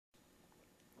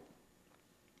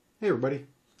Hey everybody,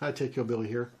 Hi Tech Hillbilly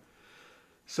here.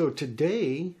 So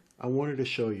today I wanted to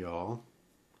show y'all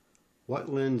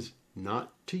what lens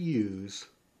not to use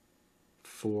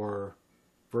for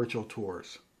virtual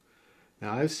tours.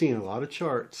 Now I've seen a lot of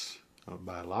charts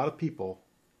by a lot of people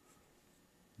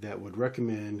that would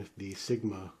recommend the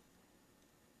Sigma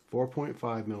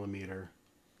 4.5mm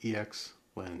EX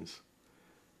lens.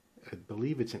 I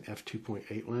believe it's an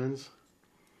f2.8 lens.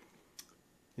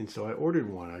 And so I ordered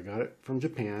one. I got it from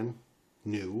Japan,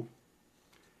 new,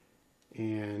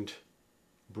 and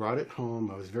brought it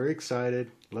home. I was very excited,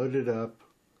 loaded it up,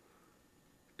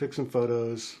 took some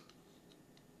photos,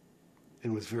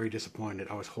 and was very disappointed.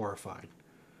 I was horrified.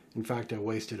 In fact, I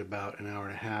wasted about an hour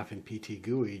and a half in PT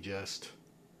GUI just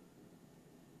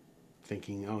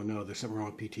thinking, oh no, there's something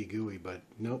wrong with PT GUI, but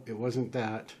nope, it wasn't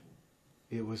that.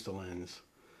 It was the lens.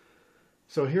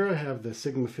 So here I have the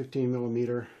Sigma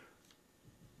 15mm.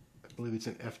 I believe it's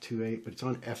an f2.8, but it's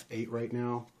on f8 right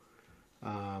now,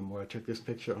 where I took this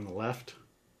picture on the left.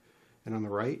 And on the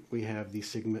right, we have the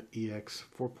Sigma EX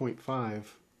 4.5.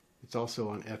 It's also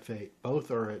on f8. Both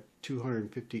are at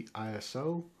 250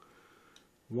 ISO.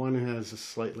 One has a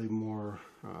slightly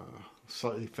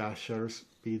fast shutter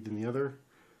speed than the other,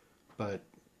 but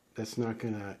that's not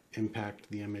going to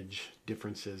impact the image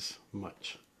differences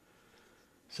much.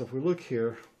 So if we look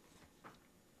here,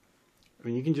 I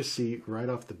mean, you can just see right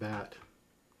off the bat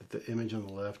that the image on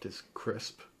the left is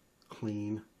crisp,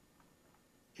 clean,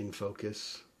 in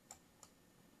focus.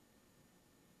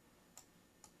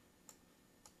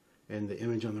 And the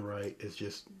image on the right is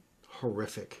just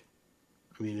horrific.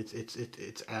 I mean,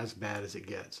 it's as bad as it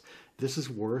gets. This is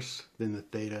worse than the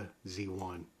Theta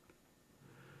Z1.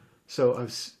 So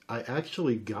I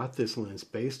actually got this lens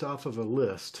based off of a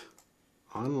list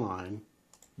online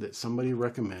that somebody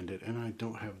recommended, and I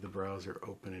don't have the browser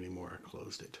open anymore. I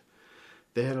closed it.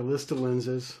 They had a list of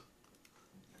lenses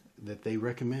that they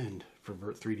recommend for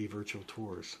 3D virtual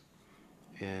tours,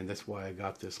 and that's why I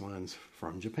got this lens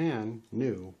from Japan,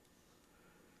 new,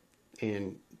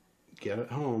 and get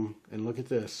it home and look at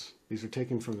this. These are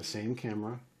taken from the same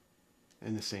camera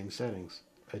and the same settings.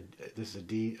 This is a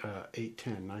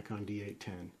D810, Nikon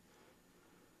D810,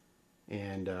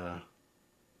 and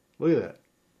look at that.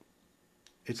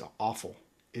 It's awful.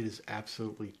 It is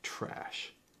absolutely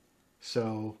trash.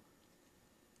 So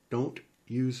don't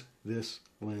use this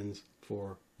lens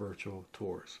for virtual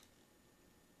tours.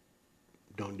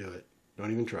 Don't do it.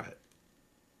 Don't even try it.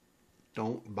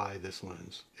 Don't buy this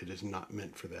lens. It is not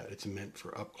meant for that. It's meant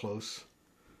for up close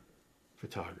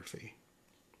photography.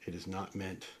 It is not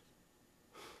meant,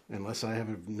 unless I have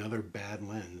another bad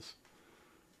lens,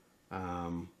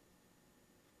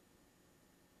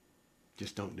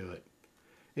 just don't do it.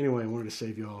 Anyway, I wanted to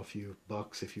save you all a few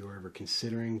bucks if you were ever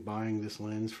considering buying this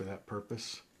lens for that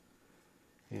purpose.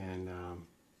 And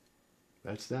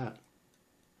that's that.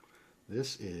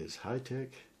 This is Hi Tech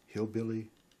Hillbilly.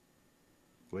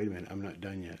 Wait a minute, I'm not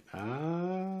done yet.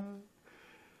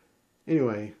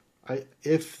 Anyway,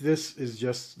 if this is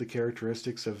just the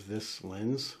characteristics of this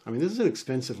lens, I mean, this is an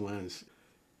expensive lens.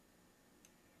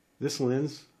 This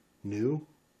lens, new,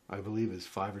 I believe is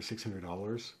 $500 or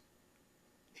 $600,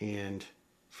 and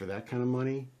for that kind of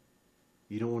money,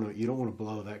 you don't want to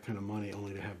blow that kind of money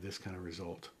only to have this kind of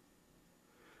result.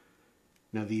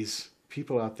 Now, these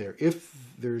people out there, if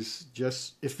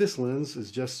this lens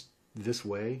is just this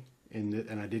way and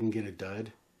I didn't get a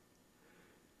dud,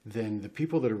 then the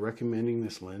people that are recommending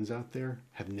this lens out there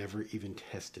have never even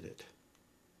tested it.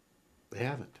 They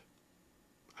haven't.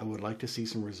 I would like to see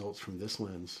some results from this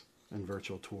lens in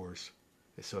virtual tours.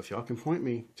 So if y'all can point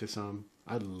me to some,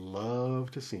 I'd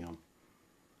love to see them.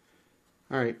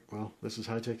 Alright, well, this is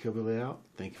Hi Tech Hillbilly out.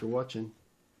 Thank you for watching.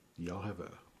 Y'all have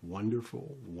a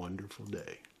wonderful, wonderful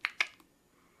day.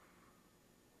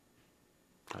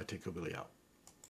 Hi Tech Hillbilly out.